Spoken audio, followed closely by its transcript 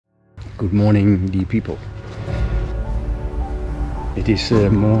Good morning, dear people. It is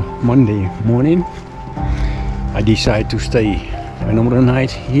Monday morning. I decided to stay another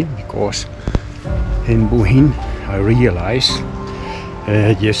night here because in Bohin I realized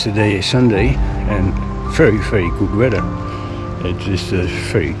yesterday is Sunday and very good weather. It is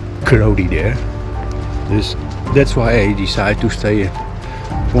very cloudy there. That's why I decided to stay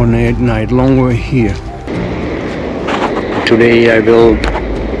one night longer here. Today I will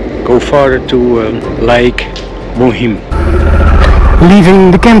go farther to Lake Bohin. Leaving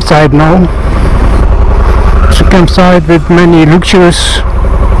the campsite now. It's a campsite with many luxuries,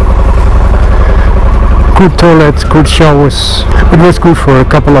 good toilets, good showers. It was good for a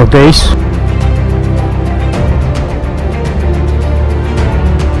couple of days.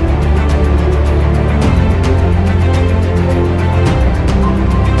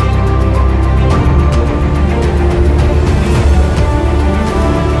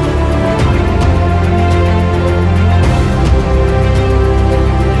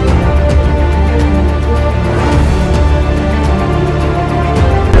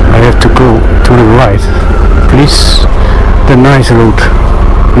 To go to the right, please. The nice route,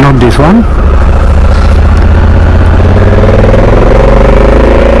 not this one.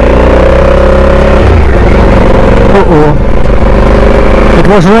 It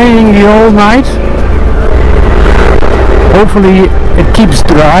was raining the whole night. Hopefully it keeps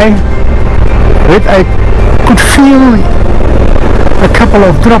dry, but I could feel a couple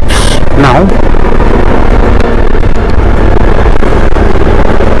of drops now.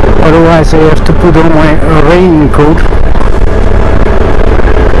 Otherwise I have to put on my raincoat.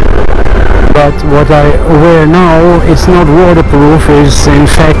 But what I wear now is not waterproof, it's in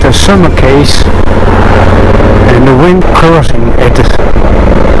fact a summer case, and the wind crossing it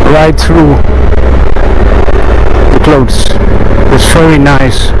right through the clothes. It's very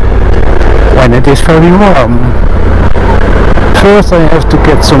nice when it is very warm. First I have to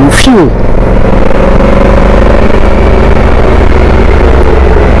get some fuel.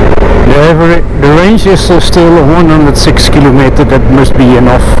 The range is still 106 kilometers. That must be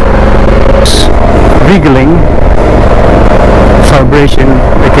enough. Wiggling, vibration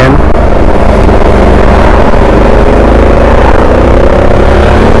again.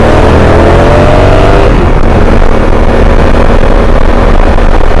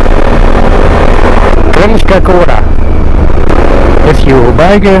 Kremska Gora. If you're a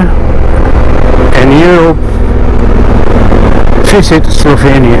biker in Europe, visit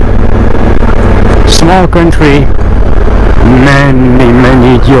Slovenia. Small country,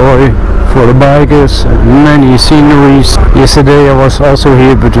 many joy for the bikers, many sceneries. Yesterday I was also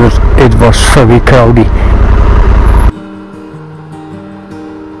here, but it was very cloudy.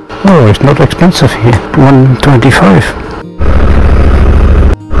 Oh, it's not expensive here, 125.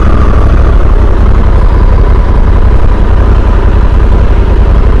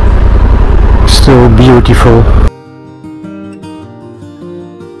 Still beautiful.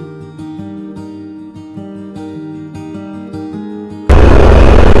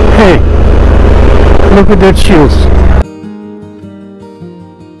 Hey, look at that shields.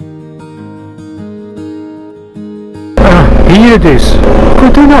 Here it is.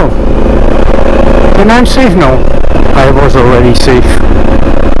 Good to know. Then I'm safe now. I was already safe.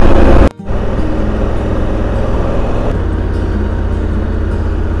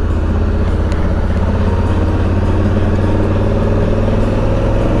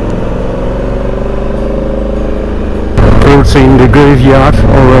 In the graveyard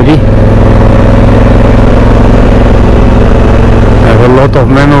already. I have a lot of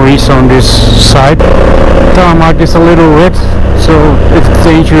memories on this side. Tarmac is a little wet, so it's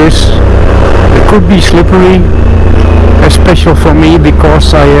dangerous. It could be slippery, especially for me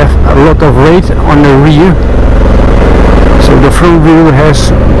because I have a lot of weight on the rear, so the front wheel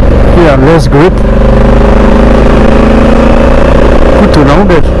has less grip. Good to know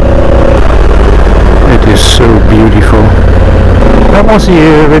that. It is so beautiful. I was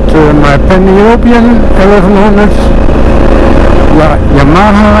here with my Pan-European 1100,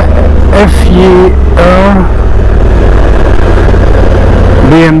 Yamaha FJR,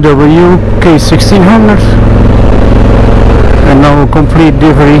 BMW K1600, and now a complete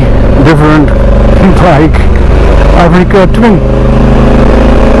different bike, Africa Twin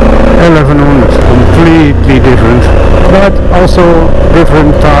 1100, completely different, but also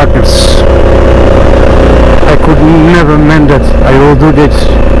different targets. I could never mend it. I will do this.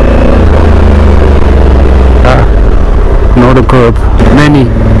 Not a curb. Many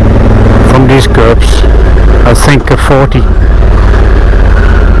from these curbs. I think 40.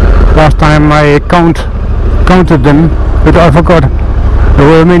 Last time I counted them, but I forgot. There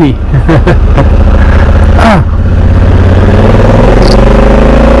were many.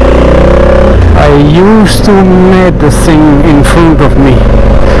 I used to meet the thing in front of me.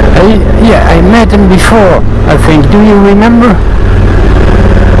 I met him before, I think. Do you remember?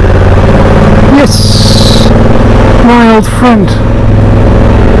 Yes, my old friend.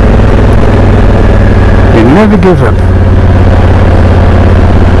 You never give up.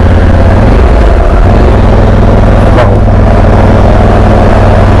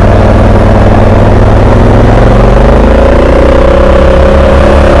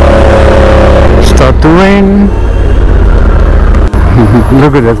 Start to rain.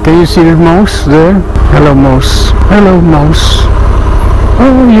 Look at that. Can you see the mouse there? Hello mouse. Hello mouse.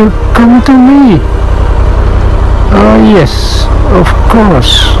 Oh, you're coming to me. Oh yes, of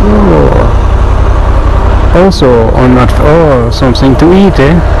course. Oh. Also on not something to eat,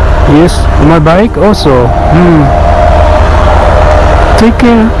 eh? Yes, on my bike also. Take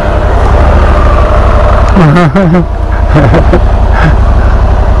care.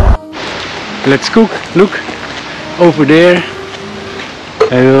 Let's cook. Look over there.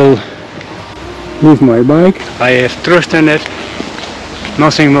 I will move my bike. I have trust in it.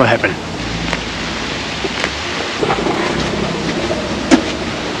 Nothing will happen.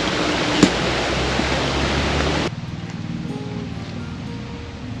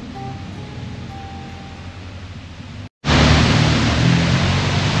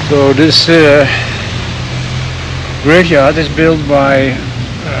 So this graveyard is built by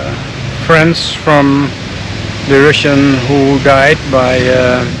friends from the Russian who died by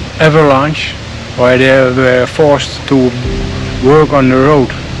avalanche while they were forced to work on the road,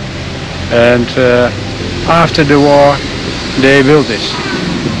 and after the war they built this.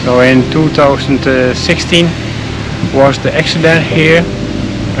 So in 2016 was the accident here.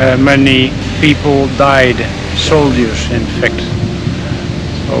 Many people died, soldiers in fact.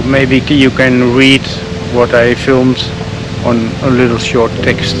 So maybe you can read what I filmed on a little short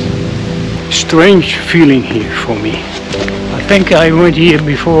text. Strange feeling here for me. I think I went here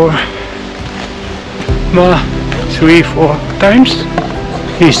before 3-4 times.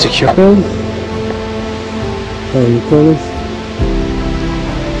 Here's the chapel. How you call it?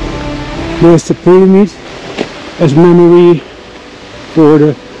 There's the pyramid as memory for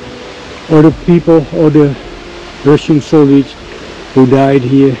the other people or the Russian soldiers who died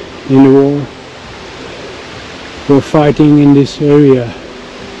here in the war. Were fighting in this area.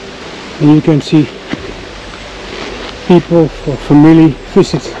 And you can see people or family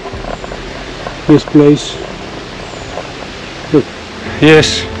visit this place. Look.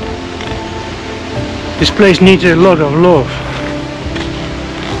 Yes, this place needs a lot of love.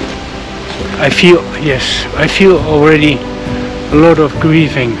 I feel already a lot of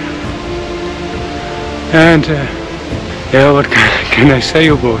grieving. And yeah, what can I say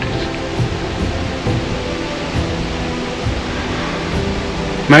about it?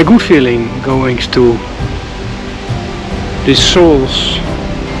 My good feeling goes to these souls,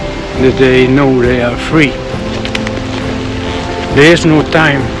 that they know they are free. There is no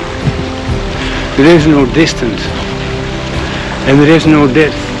time, there is no distance, and there is no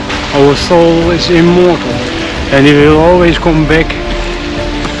death. Our soul is immortal, and it will always come back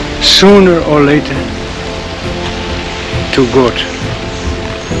sooner or later to God.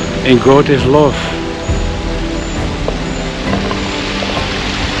 And God is love.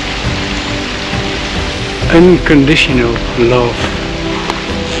 Unconditional love.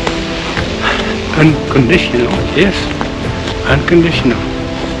 Unconditional, yes, unconditional.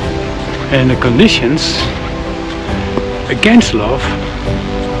 And the conditions against love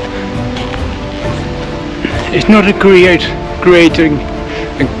is not a creating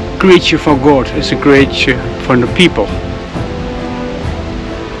a creature for God, it's a creature for the people.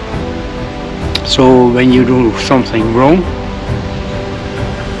 So when you do something wrong,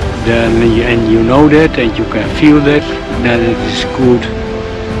 then you know that and you can feel that it is good.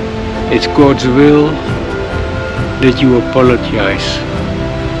 It's God's will that you apologize.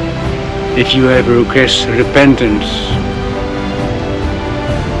 If you have request repentance,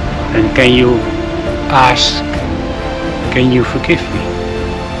 and can you ask, can you forgive me?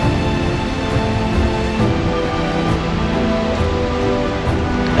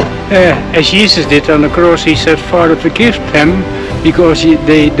 As Jesus did on the cross, he said, Father, forgive them, because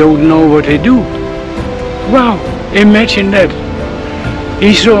they don't know what they do. Wow, imagine that.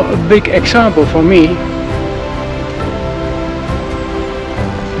 He's a big example for me.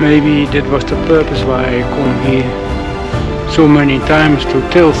 Maybe that was the purpose why I come here so many times, to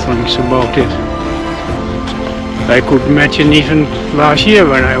tell things about it. I could imagine even last year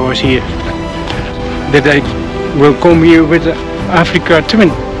when I was here, that I will come here with Africa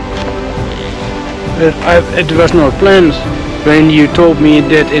Twin. It was not planned. When you told me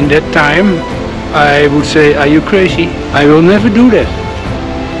that in that time, I would say, are you crazy? I will never do that.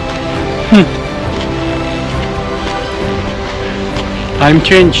 I'm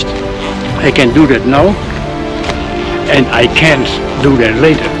changed. I can do that now, and I can't do that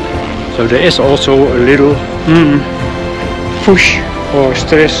later. So there is also a little push or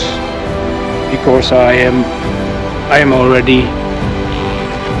stress, because I am already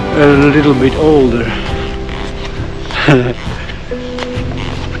a little bit older.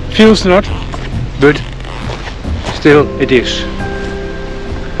 Feels not, but still it is.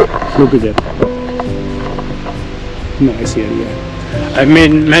 Look at that. Nice area. I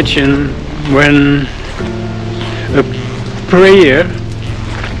mean, imagine when a prayer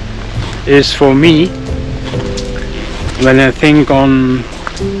is for me, when I think on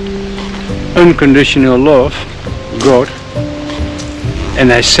unconditional love, God,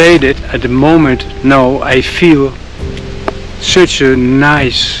 and I say that at the moment now, I feel such a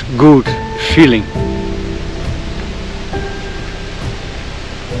nice, good feeling.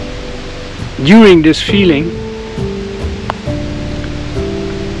 During this feeling,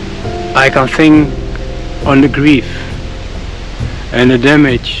 I can think on the grief and the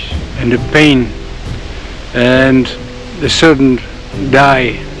damage and the pain and the sudden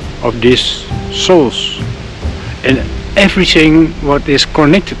die of these souls and everything what is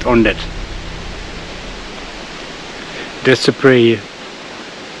connected on that. That's a prayer.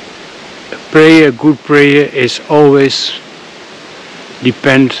 A prayer, a good prayer, is always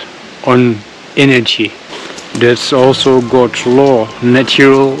depend on energy. That's also God's law,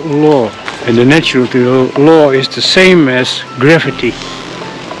 natural law. And the natural law is the same as gravity.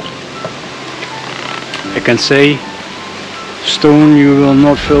 I can say, stone you will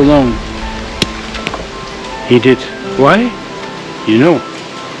not fall down. He did. Why? You know.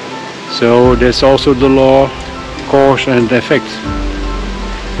 So that's also the law, cause and effect.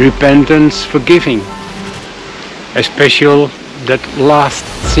 Repentance, forgiving. Especially that last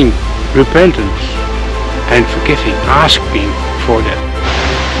thing, repentance and forgiving, asking for that.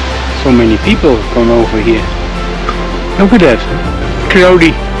 So many people come over here. Look at that,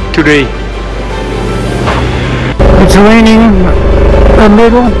 cloudy today. It's raining a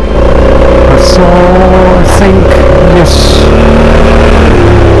little, so I think yes.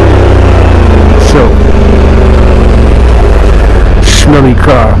 So, smelly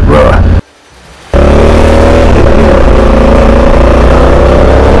car, bruh.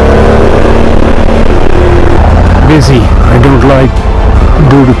 Busy. I don't like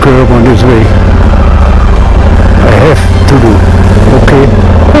do the curb on this way. I have to do. Okay.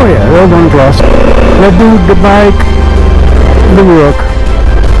 Oh yeah, well done class. Let's do the bike, the work.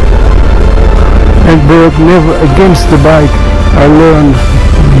 And work never against the bike. I learned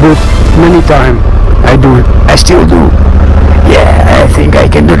but many times. I do it. I still do. Yeah, I think I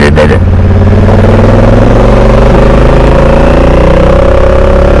can do that better.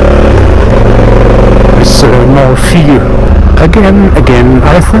 It's more fear. Again,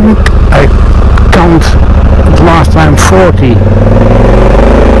 I think I count the last time 40.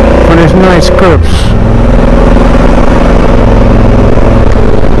 But there's nice curves.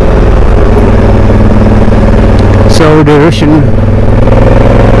 So the Russian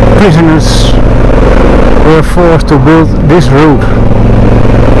prisoners were forced to build this road.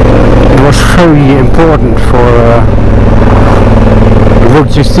 It was very important for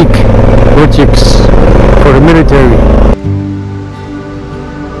logistics for the military.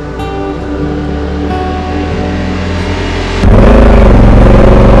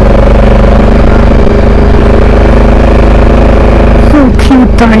 So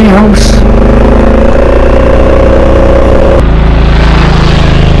cute tiny house.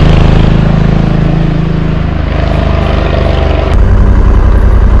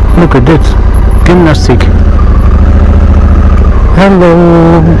 Look at that, gymnastic.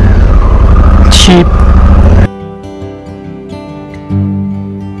 Hello, sheep.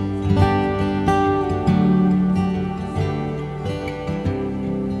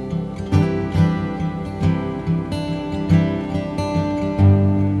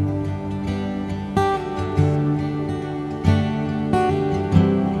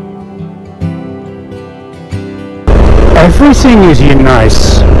 Everything is here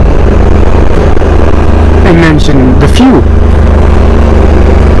nice. I mentioned the view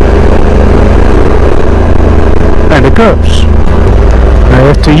and the curbs. I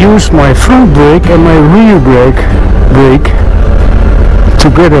have to use my front brake and my rear brake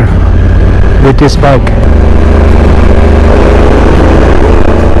together with this bike.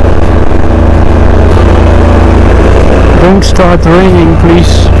 Don't start raining,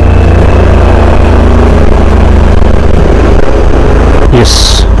 please.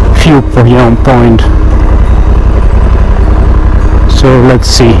 Yes, viewpoint. So let's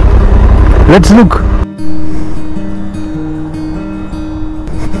see. Let's look.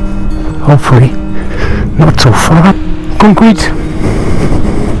 Hopefully not so far. Concrete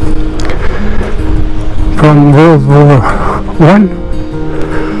from World War I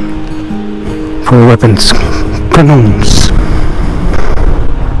for weapons, cannons.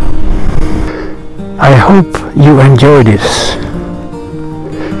 I hope you enjoy this.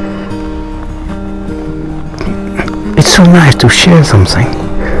 It's so nice to share something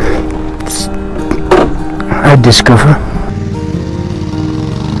I discover.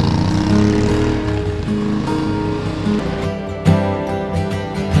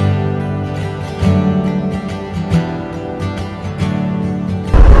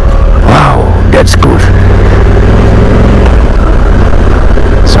 That's good.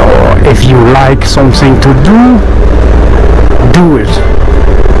 So if you like something to do it.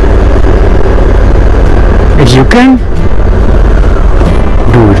 If you can,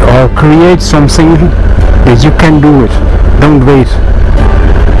 do it, or create something that you can do it. Don't wait.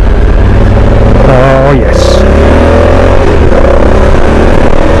 Oh yes.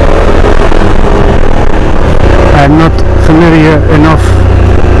 I'm not familiar enough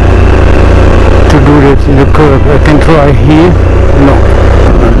to do that in the curb. I can try here. No,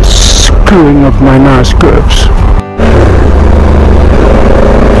 I'm screwing up my nice curves.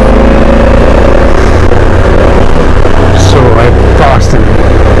 So I passed him.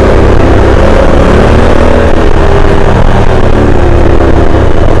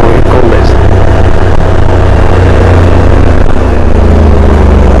 What do you call this?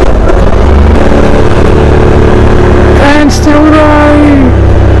 And still right.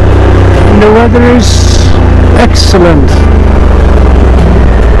 The weather is excellent.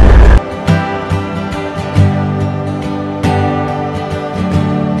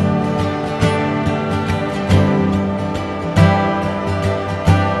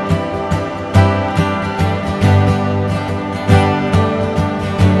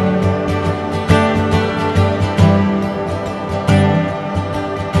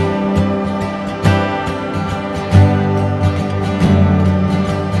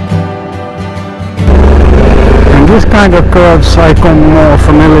 This kind of curves I come more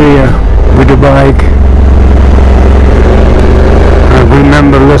familiar with the bike. I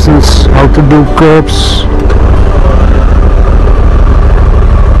remember lessons how to do curves.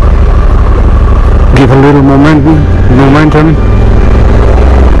 Give a little momentum,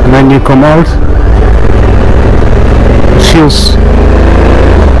 and then you come out. It feels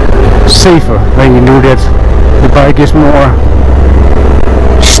safer when you do that. The bike is more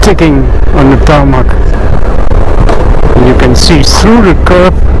sticking on the tarmac. You can see through the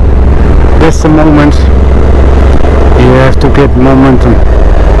curb. That's the moment you have to get momentum.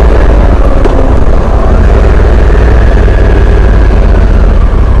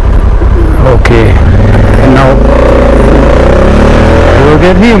 Okay, and now I will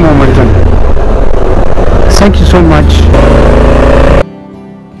get here momentum. Thank you so much.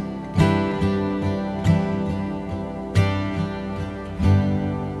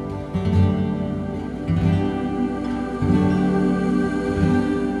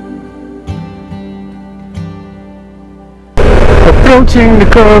 Approaching the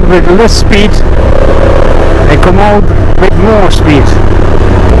curve with less speed and come out with more speed.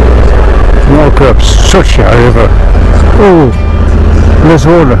 More curves, Sochi river. Oh, less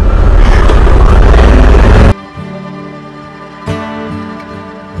water.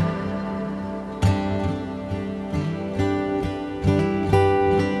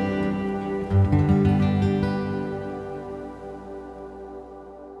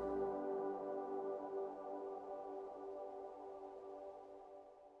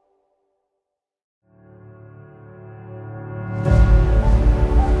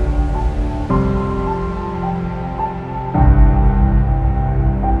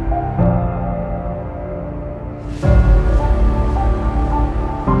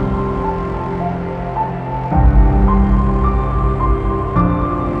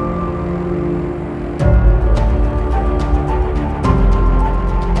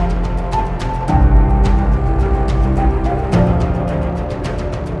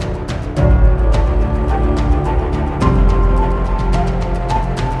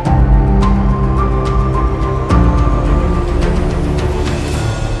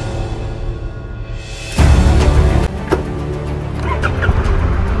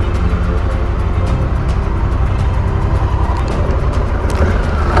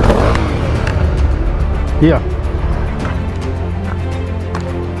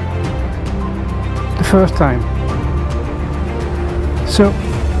 first time. So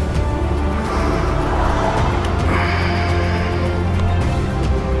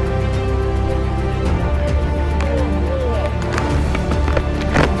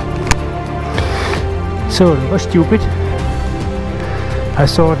it was stupid. I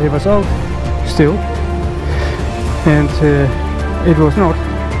thought it was out still, and it was not.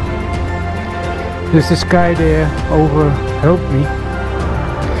 There's this guy there over helped me,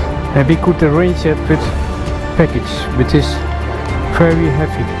 and we could arrange it with package, which is very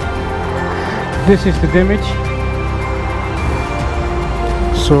heavy. This is the damage.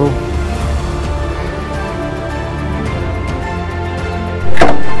 So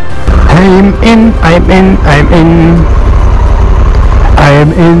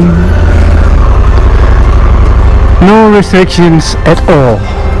I'm in. No restrictions at all.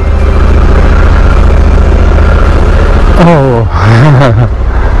 Oh,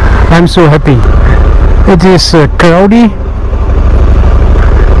 I'm so happy. It is crowdy,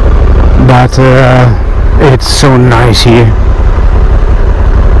 but it's so nice here.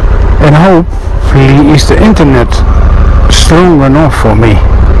 And hopefully is the internet strong enough for me.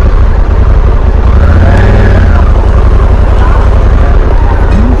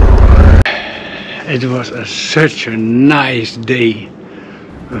 It was such a nice day.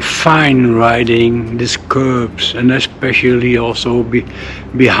 Fine riding these curbs, and especially also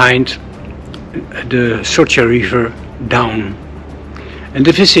behind the Socha River down. And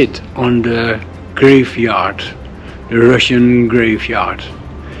the visit on the graveyard, the Russian graveyard.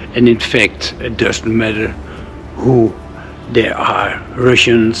 And in fact, it doesn't matter who there are,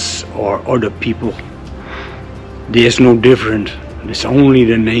 Russians or other people. There's no difference. It's only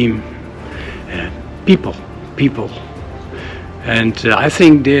the name. People. And I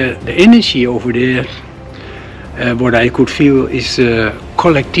think the energy over there, what I could feel is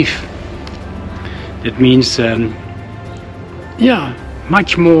collective. That means, yeah,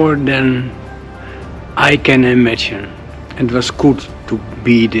 much more than I can imagine. It was good to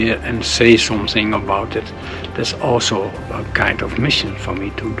be there and say something about it. That's also a kind of mission for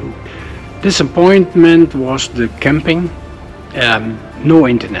me to do. Disappointment was the camping, no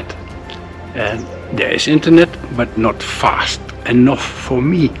internet. There is internet, but not fast enough for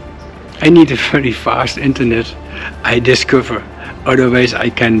me. I need a very fast internet, I discover, otherwise I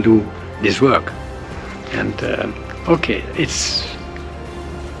can do this work. And okay, it's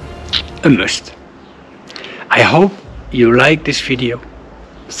a must. I hope you like this video.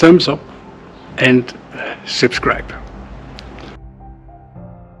 Thumbs up and subscribe.